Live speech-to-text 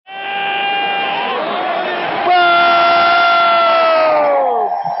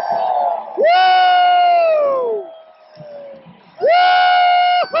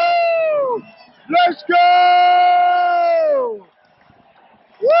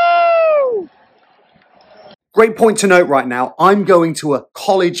Great point to note right now. I'm going to a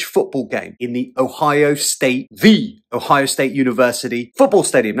college football game in the Ohio State University football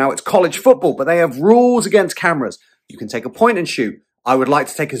stadium. Now it's college football, but they have rules against cameras. You can take a point and shoot. I would like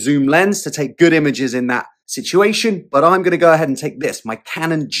to take a zoom lens to take good images in that situation, but I'm going to go ahead and take this, my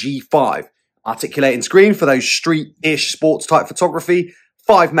Canon G5. Articulating screen for those street-ish sports type photography,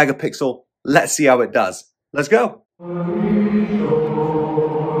 5 megapixel. Let's see how it does. Let's go.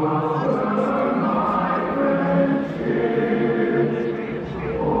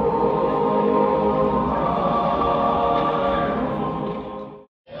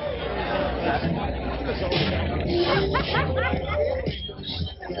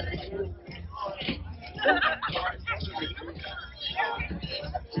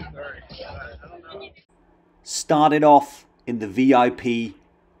 Started off in the VIP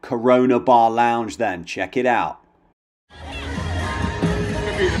Corona Bar Lounge then. Check it out.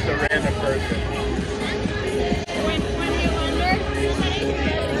 Could be just a random person.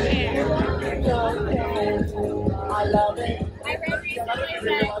 I love it. I read recently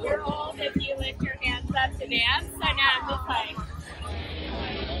that you're old if you lift your hands up to dance, so now I'm just like...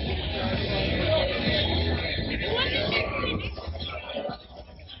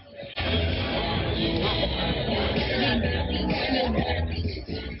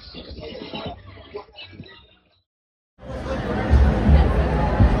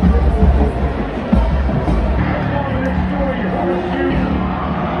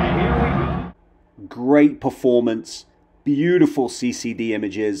 Great performance, beautiful CCD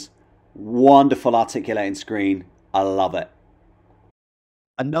images, wonderful articulating screen. I love it.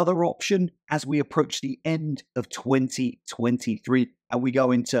 Another option as we approach the end of 2023 and we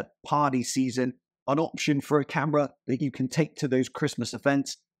go into party season, an option for a camera that you can take to those Christmas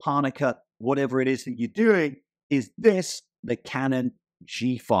events, Hanukkah, whatever it is that you're doing, is this, the Canon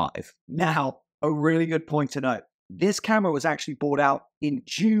G5. Now, a really good point to note. This camera was actually brought out in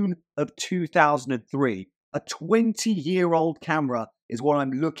June of 2003. A 20-year-old camera is what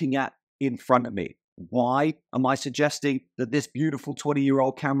I'm looking at in front of me. Why am I suggesting that this beautiful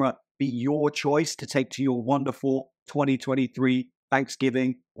 20-year-old camera be your choice to take to your wonderful 2023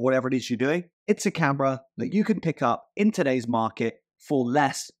 Thanksgiving, whatever it is you're doing? It's a camera that you can pick up in today's market for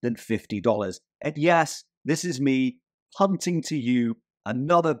less than $50. And yes, this is me hunting to you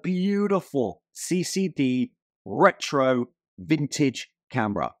another beautiful CCD retro vintage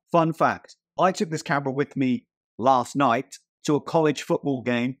camera. Fun fact, I took this camera with me last night to a college football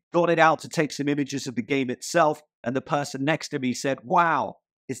game, got it out to take some images of the game itself, and the person next to me said, "Wow,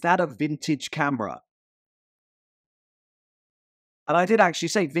 is that a vintage camera?" And I did actually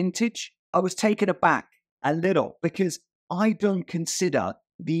say vintage. I was taken aback a little because I don't consider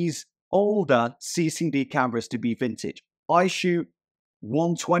these older CCD cameras to be vintage. I shoot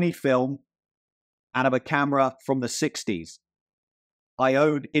 120 film and I'm a camera from the 60s. I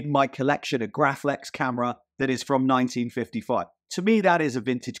own in my collection a Graflex camera that is from 1955. To me, that is a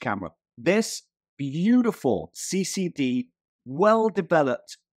vintage camera. This beautiful CCD,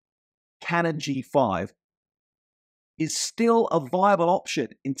 well-developed Canon G5 is still a viable option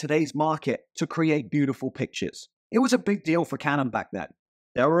in today's market to create beautiful pictures. It was a big deal for Canon back then.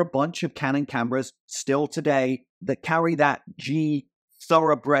 There are a bunch of Canon cameras still today that carry that G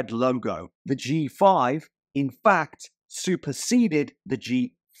thoroughbred logo. The G5, in fact, superseded the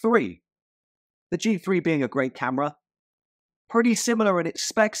G3. The G3 being a great camera, pretty similar in its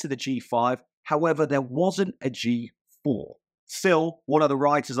specs to the G5, however, there wasn't a G4. Still, one of the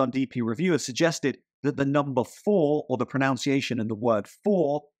writers on DP Review has suggested that the number 4, or the pronunciation in the word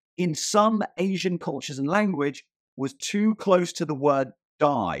 4, in some Asian cultures and language, was too close to the word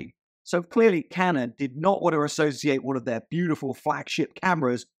die. So clearly, Canon did not want to associate one of their beautiful flagship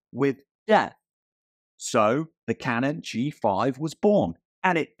cameras with death. So the Canon G5 was born,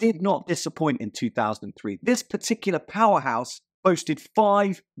 and it did not disappoint in 2003. This particular powerhouse boasted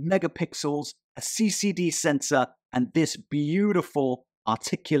 5 megapixels, a CCD sensor, and this beautiful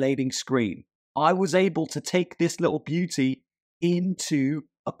articulating screen. I was able to take this little beauty into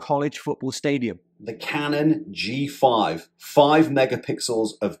a college football stadium. The Canon G5, 5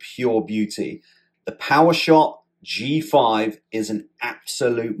 megapixels of pure beauty. The PowerShot G5 is an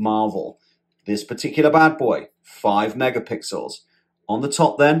absolute marvel. This particular bad boy, 5 megapixels. On the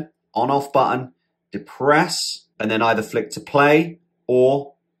top then, on-off button, depress, and then either flick to play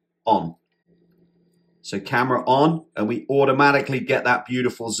or on. So camera on, and we automatically get that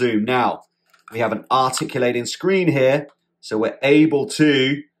beautiful zoom. Now, we have an articulating screen here, so we're able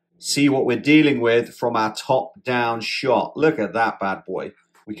to see what we're dealing with from our top-down shot. Look at that bad boy.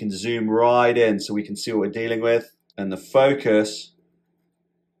 We can zoom right in so we can see what we're dealing with, and the focus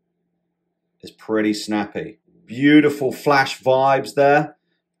is pretty snappy. beautiful flash vibes there.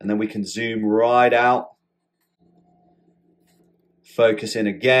 And then we can zoom right out. Focus in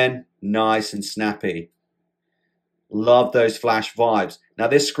again, nice and snappy. Love those flash vibes. Now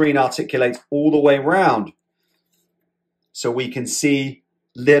this screen articulates all the way around. So we can see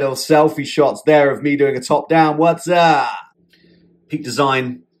little selfie shots there of me doing a top down. What's up? Peak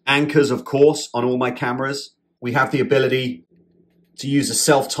Design anchors, of course, on all my cameras. We have the ability to use a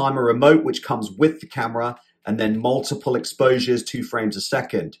self-timer remote, which comes with the camera, and then multiple exposures, 2 frames a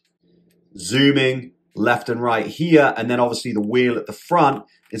second. Zooming left and right here, and then obviously the wheel at the front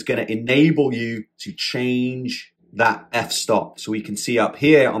is going to enable you to change that f-stop. So we can see up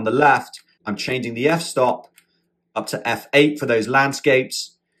here on the left, I'm changing the f-stop up to f8 for those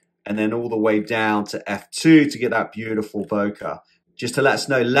landscapes, and then all the way down to f2 to get that beautiful bokeh. Just to let us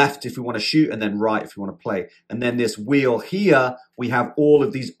know left if we want to shoot, and then right if we want to play. And then this wheel here, we have all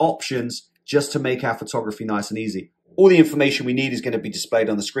of these options just to make our photography nice and easy. All the information we need is going to be displayed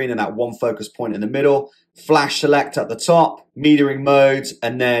on the screen in that one focus point in the middle. Flash select at the top, metering modes,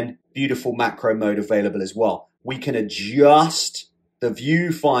 and then beautiful macro mode available as well. We can adjust the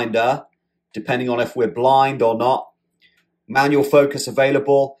viewfinder depending on if we're blind or not. Manual focus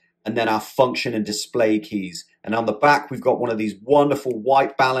available, and then our function and display keys. And on the back, we've got one of these wonderful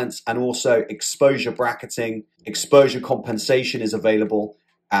white balance and also exposure bracketing. Exposure compensation is available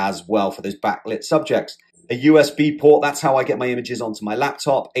as well for those backlit subjects. A USB port, that's how I get my images onto my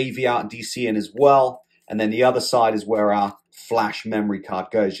laptop. AV out and DC in as well. And then the other side is where our flash memory card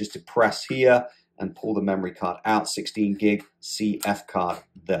goes. Just to press here and pull the memory card out. 16 gig CF card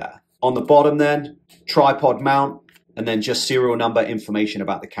there. On the bottom then, tripod mount, and then just serial number information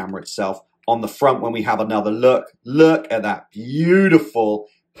about the camera itself. On the front, when we have another look, look at that beautiful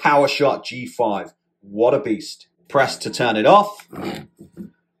PowerShot G5. What a beast. Press to turn it off.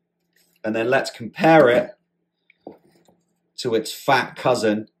 And then let's compare it to its fat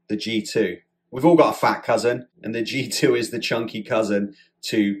cousin, the G2. We've all got a fat cousin, and the G2 is the chunky cousin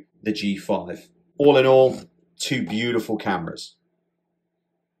to the G5. All in all, 2 beautiful cameras.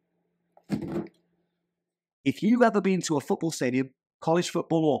 If you've ever been to a football stadium, college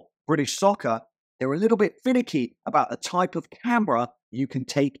football or British soccer, they're a little bit finicky about the type of camera you can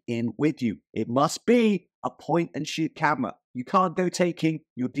take in with you. It must be a point and shoot camera. You can't go taking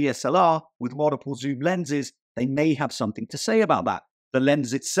your DSLR with multiple zoom lenses. They may have something to say about that. The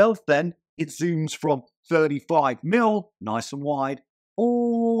lens itself then, it zooms from 35mm, nice and wide,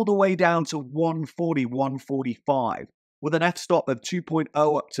 all the way down to 140, 145, with an f-stop of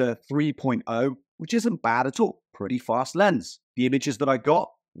 2.0 up to 3.0, which isn't bad at all. Pretty fast lens. The images that I got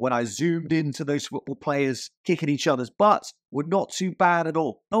when I zoomed into those football players kicking each other's butts were not too bad at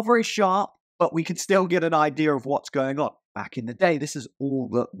all. Not very sharp, but we could still get an idea of what's going on. Back in the day, this is all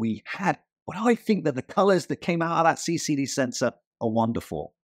that we had. But I think that the colors that came out of that CCD sensor are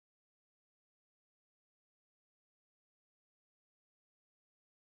wonderful.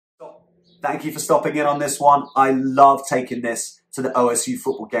 Thank you for stopping in on this one. I love taking this to the OSU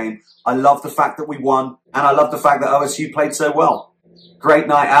football game. I love the fact that we won, and I love the fact that OSU played so well. Great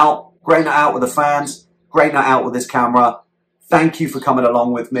night out with the fans, great night out with this camera. Thank you for coming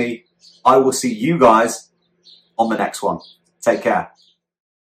along with me. I will see you guys on the next one. Take care.